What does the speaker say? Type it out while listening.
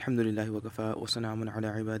الحمد لله وكفى وسلام على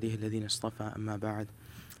عباده الذين اصطفى أما بعد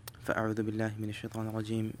فأعوذ بالله من الشيطان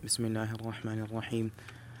الرجيم بسم الله الرحمن الرحيم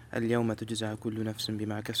اليوم تجزى كل نفس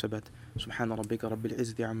بما كسبت سبحان ربك رب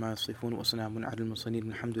العزة عما يصفون وسلام على المرسلين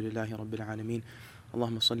الحمد لله رب العالمين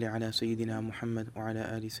اللهم صل على سيدنا محمد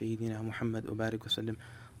وعلى آل سيدنا محمد وبارك وسلم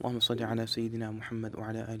اللهم صل على سيدنا محمد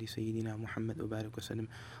وعلى آل سيدنا محمد وبارك وسلم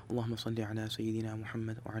اللهم صل على سيدنا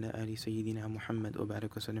محمد وعلى آل سيدنا محمد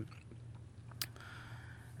وبارك وسلم.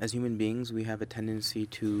 As human beings, we have a tendency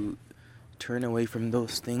to turn away from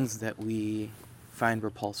those things that we find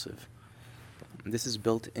repulsive. This is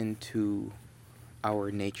built into our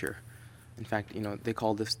nature. In fact, they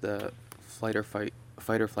call this the fight or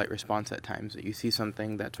flight response at times. You see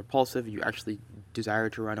something that's repulsive, you actually desire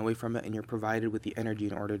to run away from it, and you're provided with the energy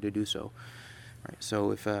in order to do so. Right?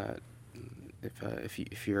 So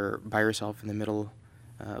if you're by yourself in the middle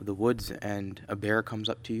of the woods and a bear comes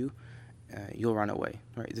up to you, you'll run away,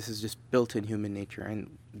 right? This is just built in human nature,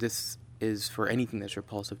 and this is for anything that's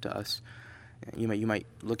repulsive to us. You might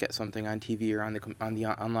look at something on TV or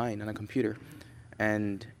online on a computer,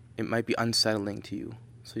 and it might be unsettling to you.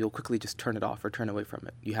 So you'll quickly just turn it off or turn away from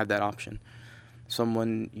it. You have that option.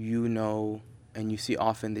 Someone and you see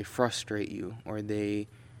often, they frustrate you or they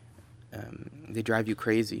drive you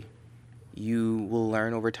crazy. You will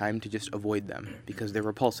learn over time to just avoid them because they're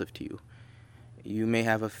repulsive to you. You may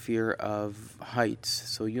have a fear of heights,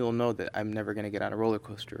 so you'll know that I'm never going to get on a roller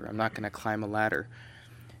coaster. I'm not going to climb a ladder.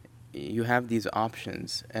 You have these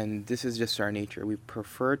options, and this is just our nature. We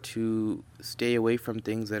prefer to stay away from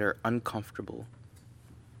things that are uncomfortable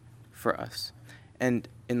for us. And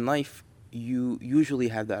in life, you usually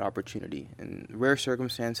have that opportunity. In rare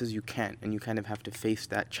circumstances, you can't, and you kind of have to face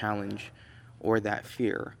that challenge or that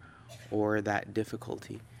fear or that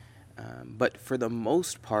difficulty. But for the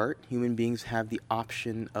most part, human beings have the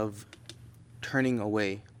option of turning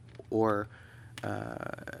away or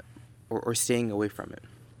staying away from it.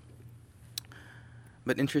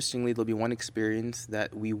 But interestingly, there'll be one experience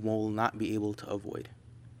that we will not be able to avoid.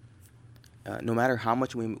 No matter how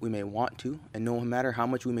much we may want to, and no matter how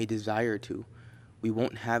much we may desire to, we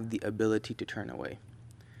won't have the ability to turn away.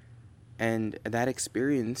 And that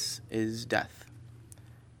experience is death.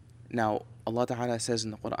 Now, Allah Ta'ala says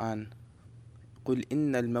in the Quran, قُلْ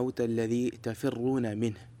إِنَّ الْمَوْتَ الَّذِي تَفِرُّونَ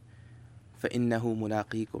مِنْهُ فَإِنَّهُ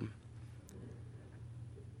مُلَاقِيكُمْ.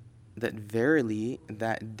 That verily,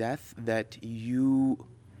 that death that you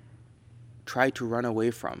try to run away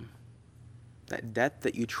from,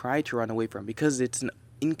 because it's an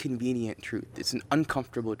inconvenient truth, it's an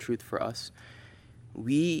uncomfortable truth for us.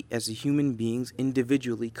 We, as human beings,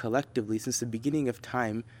 individually, collectively, since the beginning of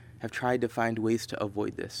time, have tried to find ways to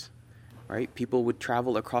avoid this. Right? People would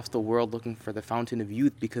travel across the world looking for the fountain of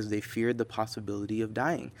youth because they feared the possibility of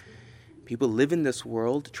dying. People live in this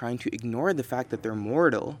world trying to ignore the fact that they're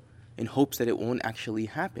mortal in hopes that it won't actually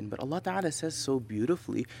happen. But Allah Ta'ala says so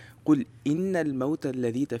beautifully, قُلْ إِنَّ الْمَوْتَ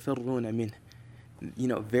الَّذِي تَفِرُّونَ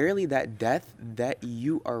مِنْهُ. Verily that death that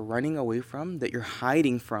you are running away from, that you're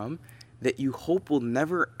hiding from, that you hope will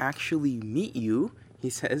never actually meet you, he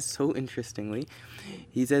says so interestingly,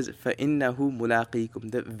 he says, فَإِنَّهُ مُلَاقِيكُمْ.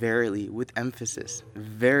 That verily, with emphasis,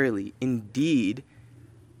 verily, indeed,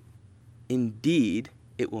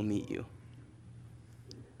 it will meet you.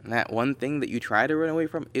 And that one thing that you try to run away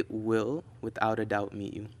from, it will, without a doubt,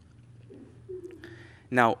 meet you.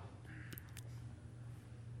 Now,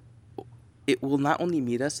 it will not only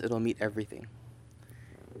meet us, it'll meet everything.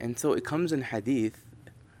 And so it comes in hadith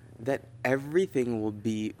that everything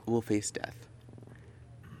will face death.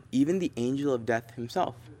 Even the angel of death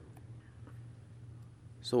himself.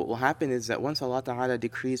 So what will happen is that once Allah Ta'ala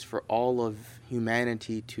decrees for all of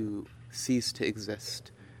humanity to cease to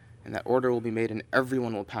exist, and that order will be made and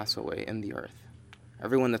everyone will pass away in the earth.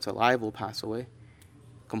 Everyone that's alive will pass away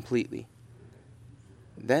completely.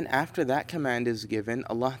 Then after that command is given,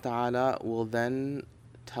 Allah Ta'ala will then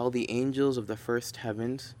tell the angels of the first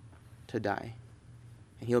heavens to die.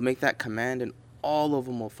 And He'll make that command and all of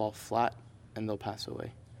them will fall flat and they'll pass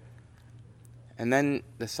away. And then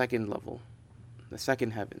the second level, the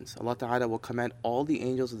second heavens, Allah Ta'ala will command all the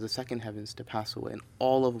angels of the second heavens to pass away, and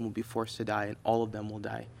all of them will be forced to die, and all of them will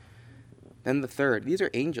die. Then the third, these are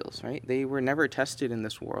angels, right? They were never tested in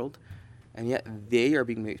this world, and yet they are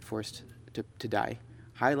being made forced to die,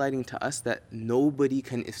 highlighting to us that nobody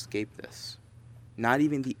can escape this. Not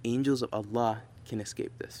even the angels of Allah can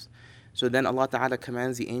escape this. So then Allah Ta'ala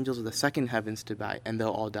commands the angels of the second heavens to die, and they'll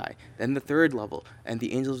all die. Then the third level, and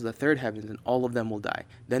the angels of the third heavens, and all of them will die.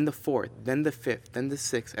 Then the fourth, then the fifth, then the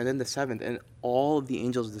sixth, and then the seventh, and all of the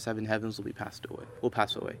angels of the seven heavens will pass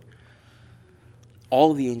away.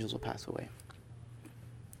 All of the angels will pass away.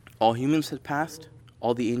 all humans have passed,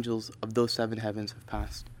 all the angels of those 7 heavens have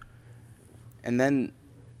passed. And then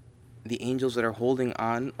the angels that are holding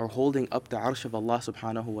on or holding up the arsh of Allah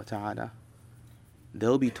subhanahu wa ta'ala,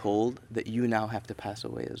 they'll be told that you now have to pass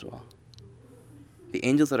away as well. The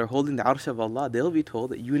angels that are holding the arsh of Allah, they'll be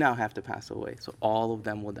told that you now have to pass away. So all of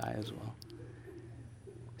them will die as well.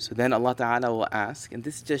 So then Allah Ta'ala will ask, and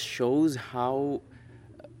this just shows how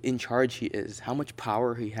in charge He is, how much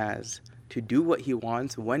power He has to do what He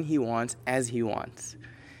wants, when He wants, as He wants.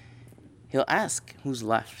 He'll ask, who's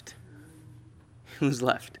left? Who's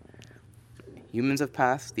left? Humans have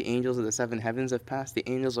passed, the angels of the 7 heavens have passed, the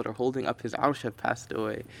angels that are holding up His arsh have passed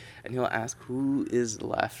away. And He'll ask, who is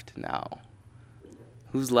left now?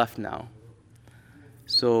 Who's left now?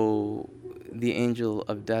 So the angel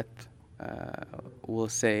of death will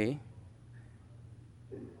say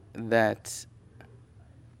that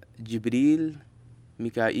Jibreel,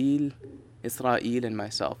 Mikael, Israel, and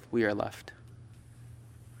myself, we are left.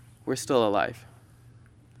 We're still alive.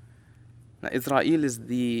 Now Israfil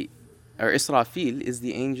is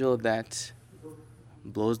the angel that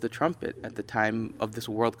blows the trumpet at the time of this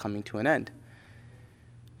world coming to an end.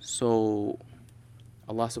 So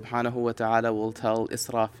Allah subhanahu wa ta'ala will tell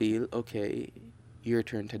Israfil, okay, your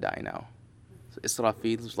turn to die now. So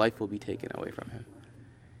Israfil's life will be taken away from him.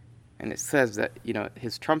 And it says that,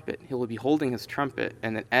 his trumpet, he will be holding his trumpet,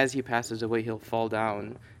 and then as he passes away, he'll fall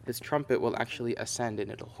down. His trumpet will actually ascend,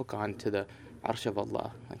 and it'll hook on to the arsh of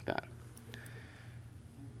Allah, like that.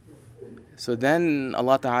 So then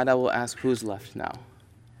Allah Ta'ala will ask, who's left now?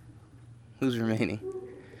 Who's remaining?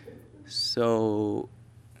 So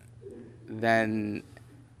then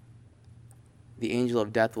the angel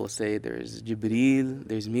of death will say, there's Jibreel,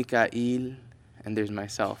 there's Mikael, and there's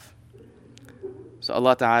myself. So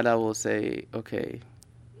Allah Ta'ala will say, okay,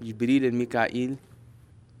 Jibreel and Mikael,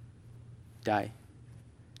 die.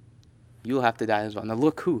 You'll have to die as well. Now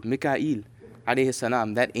look who, Mikael, alayhi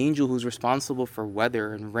salam, that angel who's responsible for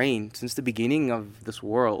weather and rain since the beginning of this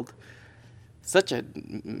world. Such a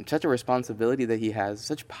responsibility that he has,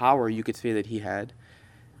 such power you could say that he had.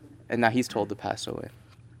 And now he's told to pass away.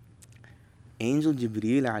 Angel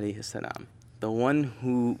Jibreel alayhi salam, the one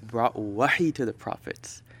who brought wahi to the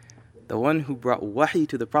prophets, the one who brought wahi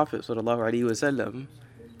to the Prophet sallallahu alaihi wasallam,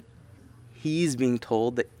 he's being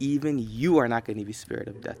told that even you are not going to be spared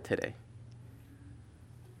of death today.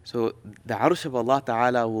 So the arsh of Allah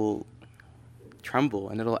Ta'ala will tremble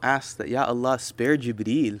and it'll ask that, Ya Allah, spare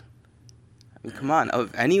Jibreel. I mean, come on,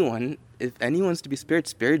 if anyone's to be spared,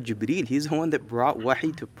 spare Jibreel. He's the one that brought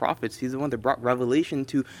wahi to prophets. He's the one that brought revelation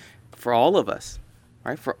for all of us,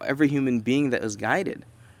 right? For every human being that is guided.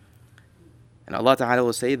 And Allah Ta'ala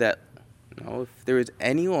will say that, if there is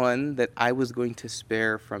anyone that I was going to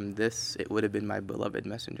spare from this, it would have been my beloved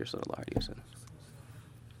Messenger sallallahu alaihi wasallam.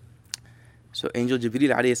 So Angel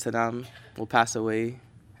Jibreel alayhi salam will pass away,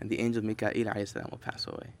 and the Angel Mikael alayhi salam will pass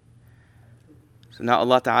away. So now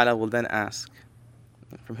Allah Ta'ala will then ask,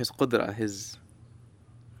 from His qudra,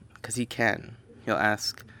 because He can, He'll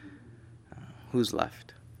ask, who's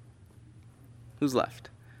left? Who's left?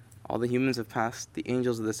 All the humans have passed, the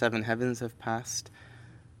angels of the 7 heavens have passed,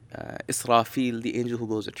 Israfil, the angel who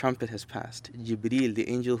blows a trumpet, has passed. Jibreel, the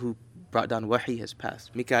angel who brought down wahi, has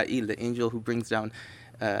passed. Mikael, the angel who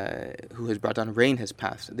has brought down rain, has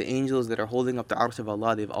passed. The angels that are holding up the arsh of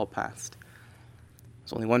Allah, they've all passed.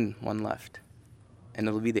 There's only one left, and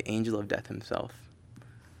it'll be the angel of death himself.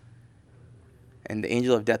 And the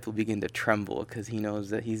angel of death will begin to tremble because he knows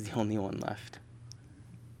that he's the only one left.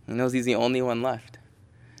 He knows he's the only one left.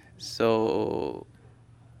 So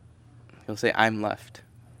he'll say, I'm left.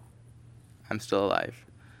 I'm still alive.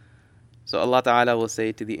 So Allah Ta'ala will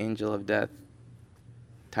say to the angel of death,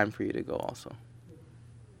 time for you to go also.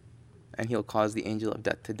 And He'll cause the angel of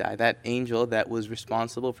death to die. That angel that was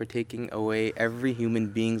responsible for taking away every human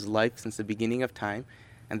being's life since the beginning of time,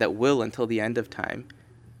 and that will until the end of time.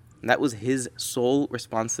 And that was his sole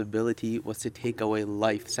responsibility, was to take away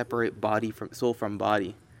life, separate soul from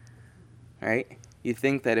body. Right? You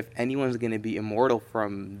think that if anyone's going to be immortal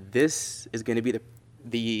from this, is going to be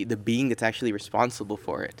the being that's actually responsible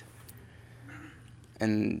for it.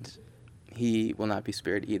 And he will not be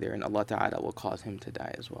spared either, and Allah Ta'ala will cause him to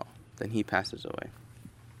die as well. Then he passes away.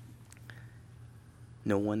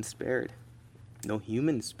 No one's spared. No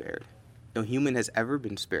human spared. No human has ever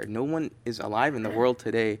been spared. No one is alive in the world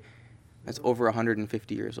today that's over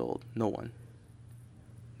 150 years old. No one.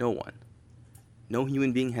 No one. No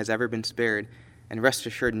human being has ever been spared, and rest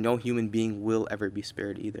assured, no human being will ever be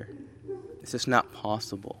spared either. It's just not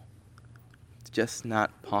possible. It's just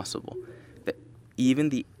not possible. That even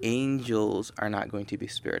the angels are not going to be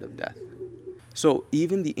spared of death. So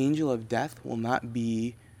even the angel of death will not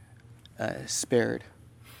be spared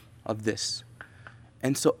of this.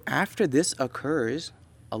 And so after this occurs,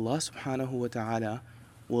 Allah subhanahu wa ta'ala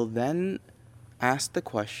will then ask the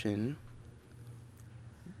question,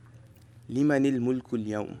 لِمَنِ الْمُلْكُ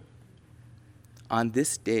الْيَوْمِ? On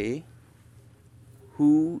this day,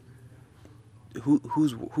 whose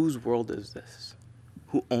world is this?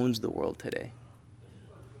 Who owns the world today?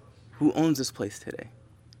 Who owns this place today?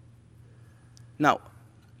 Now,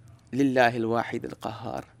 لِلَّهِ الْوَاحِدِ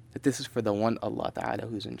الْقَهَّارِ, that this is for the one Allah Ta'ala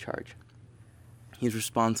who's in charge. He's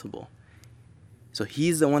responsible. So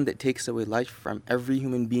He's the one that takes away life from every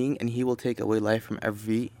human being, and He will take away life from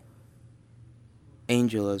every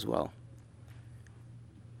angel as well.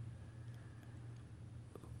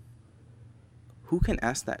 Who can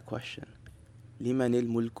ask that question? لِمَنِ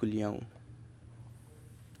الْمُلْكُ الْيَوْمِ?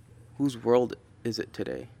 Whose world is it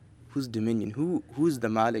today? Whose dominion? Who's the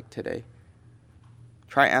Malik today?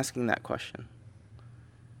 Try asking that question.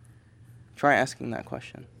 Try asking that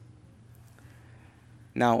question.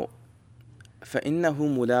 Now, فَإِنَّهُ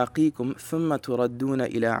مُلَاقِيكُمْ ثُمَّ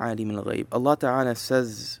تُرَدُّونَ إِلَىٰ عَالِمِ الْغَيْبِ. Allah Ta'ala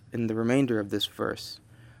says in the remainder of this verse,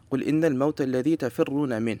 قُلْ إِنَّ الْمَوْتَ الَّذِي تَفِرُّونَ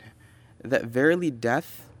مِنْهُ, that verily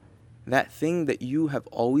death, that thing that you have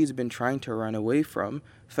always been trying to run away from,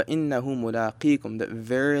 فَإِنَّهُ مُلَاقِيكُمْ, that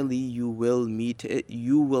verily you will meet it.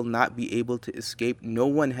 You will not be able to escape. No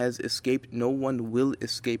one has escaped. No one will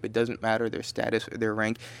escape. It doesn't matter their status or their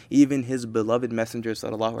rank. Even His beloved Messenger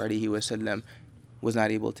sallallahu alaihi wasallam was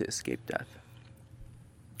not able to escape death.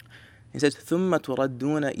 He says, ثُمَّ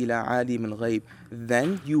تُرَدُّونَ إِلَىٰ عَالِمِ الْغَيْبِ,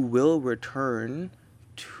 then you will return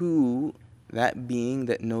to that being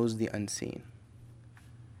that knows the unseen.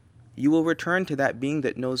 You will return to that being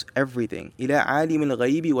that knows everything. إِلَىٰ عَالِمِ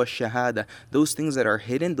الْغَيْبِ وَالشَّهَادَةِ, those things that are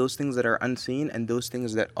hidden, those things that are unseen, and those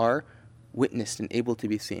things that are witnessed and able to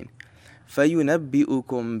be seen.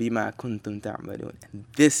 فَيُنَبِّئُكُم بِمَا كُنتُمْ تَعْمَلُونَ.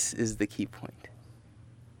 This is the key point.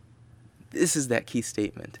 This is that key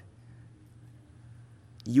statement.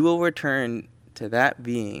 You will return to that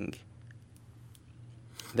being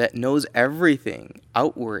that knows everything,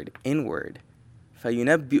 outward, inward.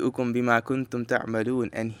 فَيُنَبِّئُكُم بِمَا كُنتُمْ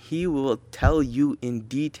تَعْمَلُونَ, and He will tell you in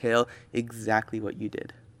detail exactly what you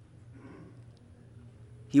did.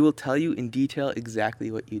 He will tell you in detail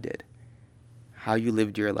exactly what you did. How you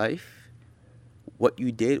lived your life, what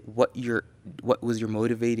you did, what was your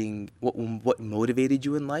motivating, what motivated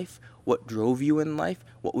you in life, what drove you in life,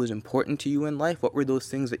 what was important to you in life, what were those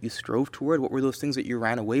things that you strove toward, what were those things that you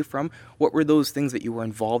ran away from, what were those things that you were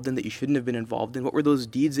involved in that you shouldn't have been involved in, what were those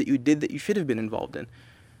deeds that you did that you should have been involved in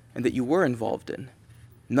and that you were involved in.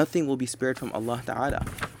 Nothing will be spared from Allah Ta'ala.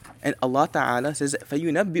 And Allah Ta'ala says,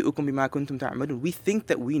 فَيُنَبِّئُكُم بِمَا كُنتُمْ تَعْمَلُونَ. We think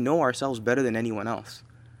that we know ourselves better than anyone else.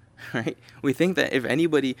 Right? We think that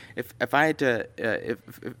if I had to, if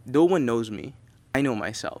no one knows me, I know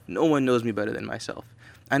myself. No one knows me better than myself.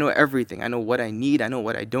 I know everything. I know what I need. I know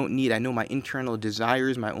what I don't need. I know my internal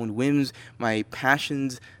desires, my own whims, my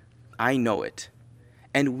passions. I know it.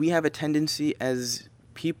 And we have a tendency as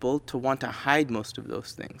people to want to hide most of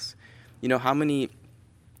those things. You know,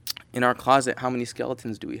 in our closet, how many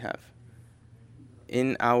skeletons do we have?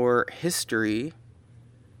 In our history,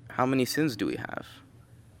 how many sins do we have?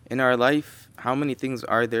 In our life, how many things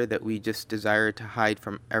are there that we just desire to hide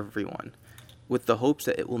from everyone with the hopes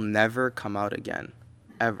that it will never come out again,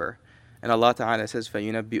 ever? And Allah Ta'ala says,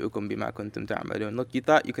 فَيُنَبِّئُكُم بِمَا كُنتُمْ تَعْمَلُونَ. Look, you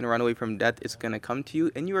thought you can run away from death, it's going to come to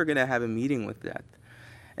you, and you are going to have a meeting with death.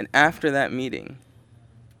 And after that meeting,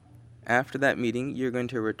 you're going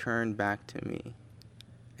to return back to me.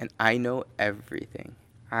 And I know everything.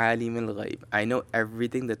 عَالِمِ الْغَيْبِ. I know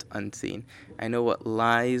everything that's unseen. I know what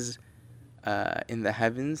lies in the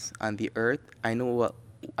heavens, on the earth. I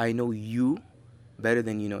know you better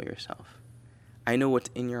than you know yourself. I know what's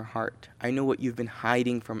in your heart. I know what you've been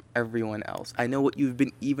hiding from everyone else. I know what you've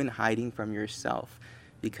been even hiding from yourself,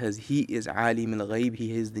 because He is Alim al-Ghayb.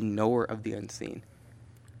 He is the knower of the unseen.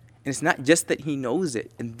 And it's not just that He knows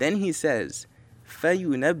it. And then He says,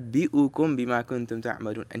 فَيُنَبِّئُكُم بِمَا كُنتُمْ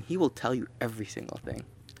تَعْمَلُونَ, and He will tell you every single thing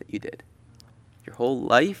that you did. Your whole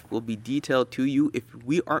life will be detailed to you. If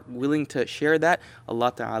we aren't willing to share that,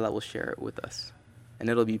 Allah Ta'ala will share it with us. And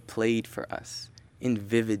it'll be played for us in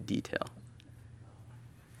vivid detail.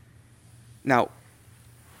 Now,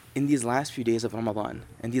 in these last few days of Ramadan,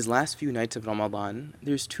 and these last few nights of Ramadan,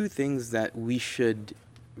 there's two things that we should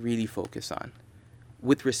really focus on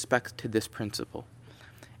with respect to this principle.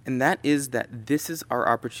 And that is that this is our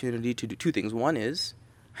opportunity to do two things. One is,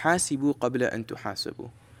 حَاسِبُوا قَبْلَ أَن تُحَاسِبُوا,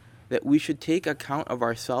 that we should take account of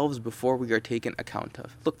ourselves before we are taken account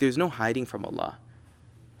of. Look, there's no hiding from Allah.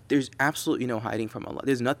 There's absolutely no hiding from Allah.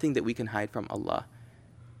 There's nothing that we can hide from Allah.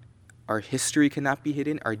 Our history cannot be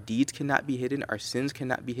hidden. Our deeds cannot be hidden. Our sins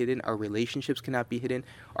cannot be hidden. Our relationships cannot be hidden.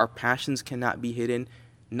 Our passions cannot be hidden.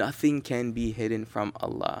 Nothing can be hidden from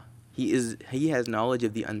Allah. He has knowledge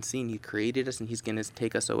of the unseen. He created us and He's going to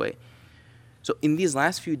take us away. So in these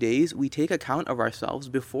last few days, we take account of ourselves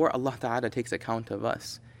before Allah Ta'ala takes account of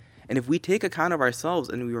us. And if we take account of ourselves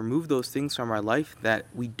and we remove those things from our life that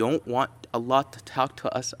we don't want Allah to talk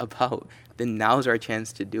to us about, then now's our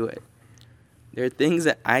chance to do it. There are things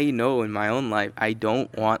that I know in my own life I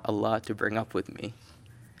don't want Allah to bring up with me.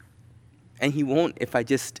 And He won't if I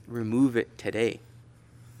just remove it today.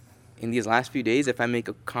 In these last few days, if I make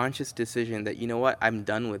a conscious decision that, you know what, I'm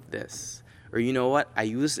done with this. Or you know what,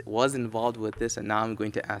 I was involved with this and now I'm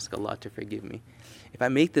going to ask Allah to forgive me. If I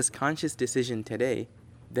make this conscious decision today,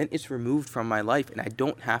 then it's removed from my life and I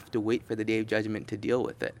don't have to wait for the Day of Judgment to deal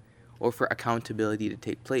with it or for accountability to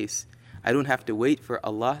take place. I don't have to wait for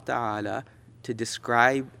Allah Ta'ala to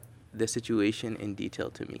describe the situation in detail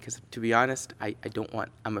to me, because to be honest,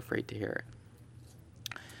 I'm afraid to hear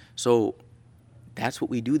it. So that's what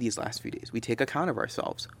we do these last few days. We take account of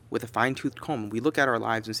ourselves with a fine-toothed comb. We look at our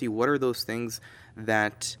lives and see what are those things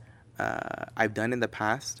that I've done in the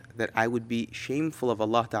past that I would be shameful of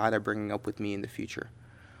Allah Ta'ala bringing up with me in the future.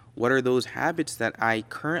 What are those habits that I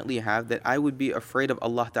currently have that I would be afraid of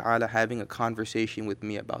Allah Ta'ala having a conversation with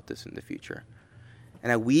me about this in the future?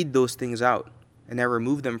 And I weed those things out and I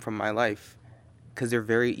remove them from my life because they're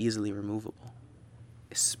very easily removable,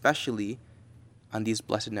 especially on these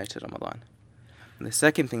blessed nights of Ramadan. And the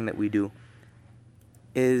second thing that we do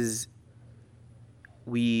is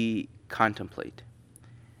we contemplate.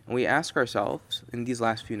 And we ask ourselves in these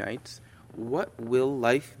last few nights, what will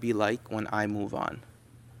life be like when I move on?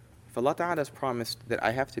 If Allah Ta'ala has promised that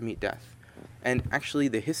I have to meet death, and actually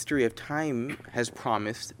the history of time has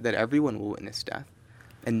promised that everyone will witness death,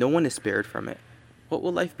 and no one is spared from it, what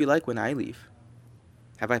will life be like when I leave?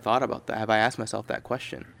 Have I thought about that? Have I asked myself that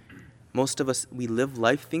question? Most of us, we live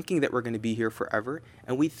life thinking that we're going to be here forever,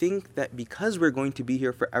 and we think that because we're going to be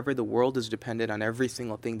here forever, the world is dependent on every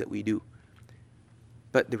single thing that we do.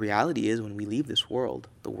 But the reality is, when we leave this world,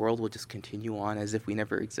 the world will just continue on as if we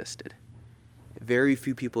never existed. Very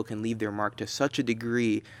few people can leave their mark to such a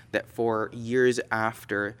degree that for years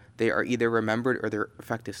after, they are either remembered or their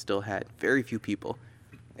effect is still had. Very few people.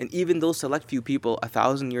 And even those select few people,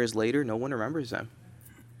 1,000 years later, no one remembers them.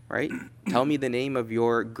 Right? Tell me the name of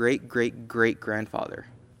your great-great-great-grandfather.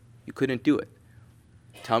 You couldn't do it.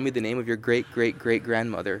 Tell me the name of your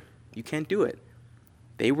great-great-great-grandmother. You can't do it.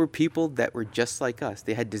 They were people that were just like us.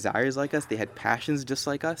 They had desires like us. They had passions just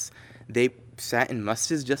like us. They sat in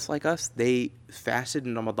masjids just like us. They fasted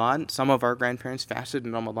in Ramadan. Some of our grandparents fasted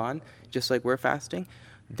in Ramadan just like we're fasting.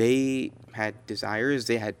 They had desires.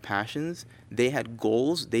 They had passions. They had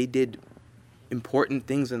goals. They did important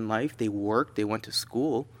things in life. They worked. They went to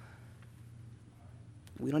school.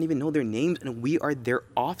 We don't even know their names, and we are their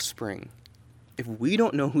offspring. If we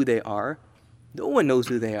don't know who they are, no one knows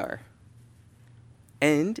who they are.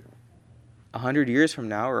 And 100 years from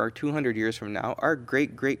now or 200 years from now, our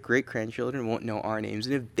great-great-great-grandchildren won't know our names.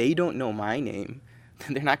 And if they don't know my name,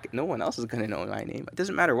 then no one else is going to know my name. It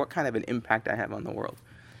doesn't matter what kind of an impact I have on the world.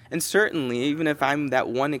 And certainly, even if I'm that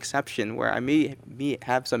one exception where I may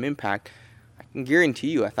have some impact, I can guarantee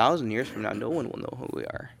you 1,000 years from now, no one will know who we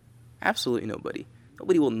are. Absolutely nobody.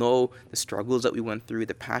 Nobody will know the struggles that we went through,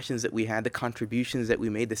 the passions that we had, the contributions that we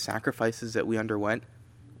made, the sacrifices that we underwent.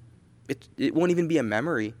 It won't even be a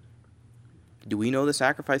memory. Do we know the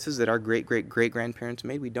sacrifices that our great-great-great-grandparents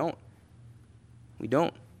made? We don't. We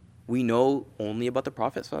don't. We know only about the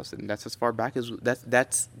Prophet, and that's as far back as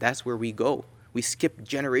that's where we go. We skip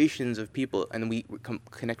generations of people and we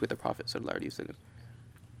connect with the Prophet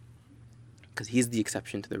because he's the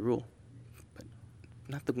exception to the rule. But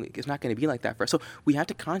it's not going to be like that for us. So we have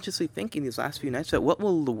to consciously think in these last few nights that what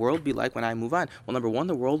will the world be like when I move on? Well, number one,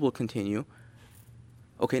 the world will continue.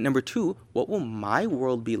 Okay, number two, what will my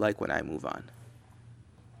world be like when I move on?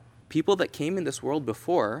 People that came in this world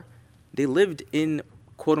before, they lived in,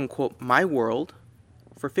 quote-unquote, my world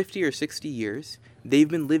for 50 or 60 years. They've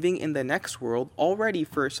been living in the next world already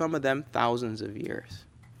for some of them thousands of years.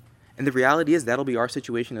 And the reality is that'll be our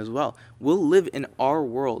situation as well. We'll live in our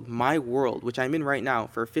world, my world, which I'm in right now,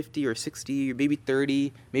 for 50 or 60, maybe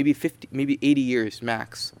 30, maybe 50, maybe 80 years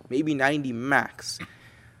max, maybe 90 max.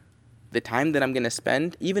 The time that I'm going to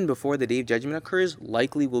spend, even before the Day of Judgment occurs,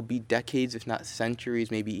 likely will be decades, if not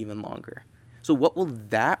centuries, maybe even longer. So what will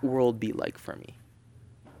that world be like for me?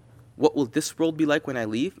 What will this world be like when I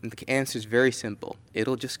leave? And the answer is very simple.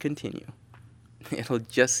 It'll just continue. It'll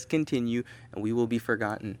just continue, and we will be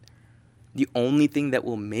forgotten. The only thing that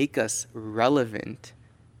will make us relevant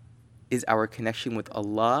is our connection with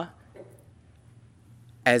Allah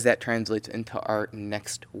as that translates into our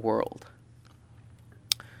next world.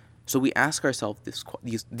 So we ask ourselves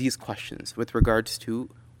these questions with regards to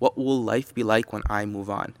what will life be like when I move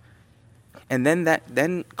on? And then that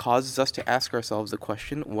then causes us to ask ourselves the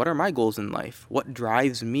question, what are my goals in life? What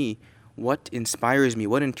drives me? What inspires me?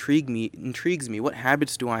 What intrigues me? What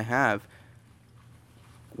habits do I have?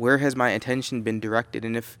 Where has my attention been directed?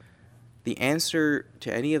 And if the answer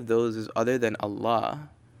to any of those is other than Allah,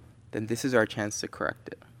 then this is our chance to correct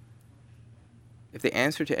it. If the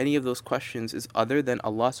answer to any of those questions is other than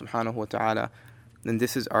Allah subhanahu wa ta'ala, then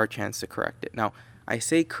this is our chance to correct it. Now, I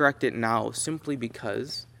say correct it now simply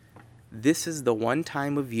because this is the one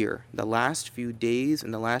time of year, the last few days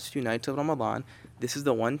and the last few nights of Ramadan, this is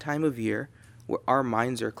the one time of year where our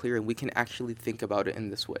minds are clear and we can actually think about it in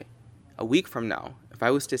this way. A week from now, if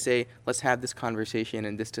I was to say, let's have this conversation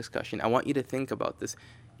and this discussion, I want you to think about this,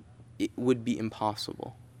 it would be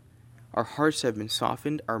impossible. Our hearts have been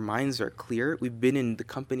softened, our minds are clear, we've been in the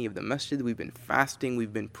company of the masjid, we've been fasting,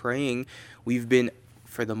 we've been praying, we've been,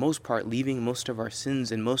 for the most part, leaving most of our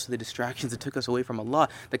sins and most of the distractions that took us away from Allah.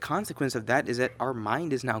 The consequence of that is that our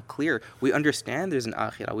mind is now clear. We understand there's an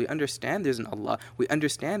akhirah, we understand there's an Allah, we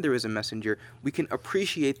understand there is a messenger. We can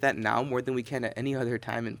appreciate that now more than we can at any other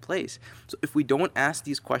time and place. So if we don't ask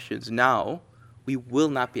these questions now, we will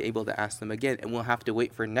not be able to ask them again, and we'll have to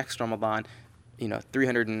wait for next Ramadan,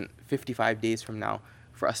 355 days from now,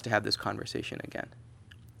 for us to have this conversation again.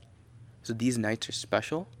 So these nights are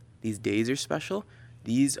special. These days are special.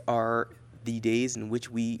 These are the days in which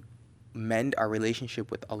we mend our relationship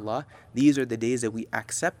with Allah. These are the days that we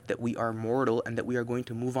accept that we are mortal and that we are going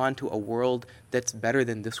to move on to a world that's better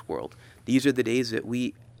than this world. These are the days that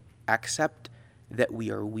we accept that we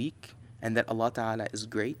are weak and that Allah Ta'ala is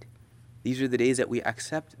great. These are the days that we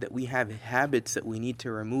accept that we have habits that we need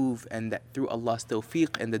to remove, and that through Allah's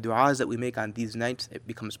tawfiq and the du'as that we make on these nights, it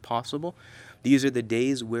becomes possible. These are the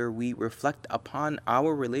days where we reflect upon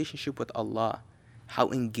our relationship with Allah, how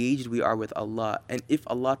engaged we are with Allah, and if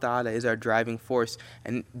Allah Ta'ala is our driving force.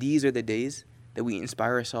 And these are the days that we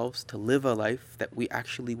inspire ourselves to live a life that we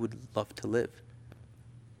actually would love to live.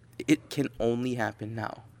 It can only happen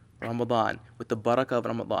now. Ramadan, with the barakah of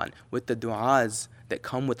Ramadan, with the du'as that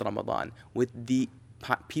come with Ramadan, with the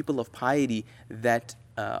people of piety that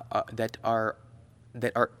are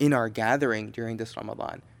in our gathering during this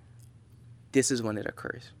Ramadan. This is when it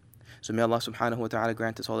occurs. So may Allah subhanahu wa ta'ala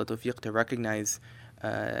grant us all the tawfiq to recognize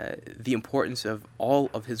the importance of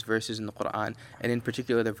all of His verses in the Quran, and in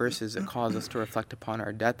particular the verses that cause us to reflect upon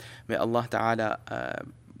our death. May Allah ta'ala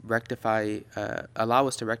allow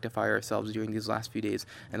us to rectify ourselves during these last few days,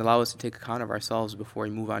 and allow us to take account of ourselves before we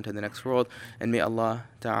move on to the next world. And may Allah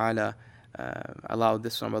Ta'ala allow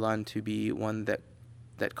this Ramadan to be one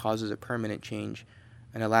that causes a permanent change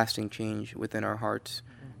and a lasting change within our hearts.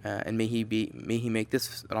 And may He make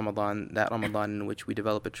this Ramadan that Ramadan in which we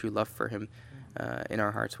develop a true love for Him in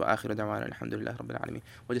our hearts. Wa akhiru da'wana alhamdulillahi rabbil alameen.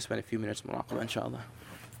 We'll just spend a few minutes muraqabah, inshallah.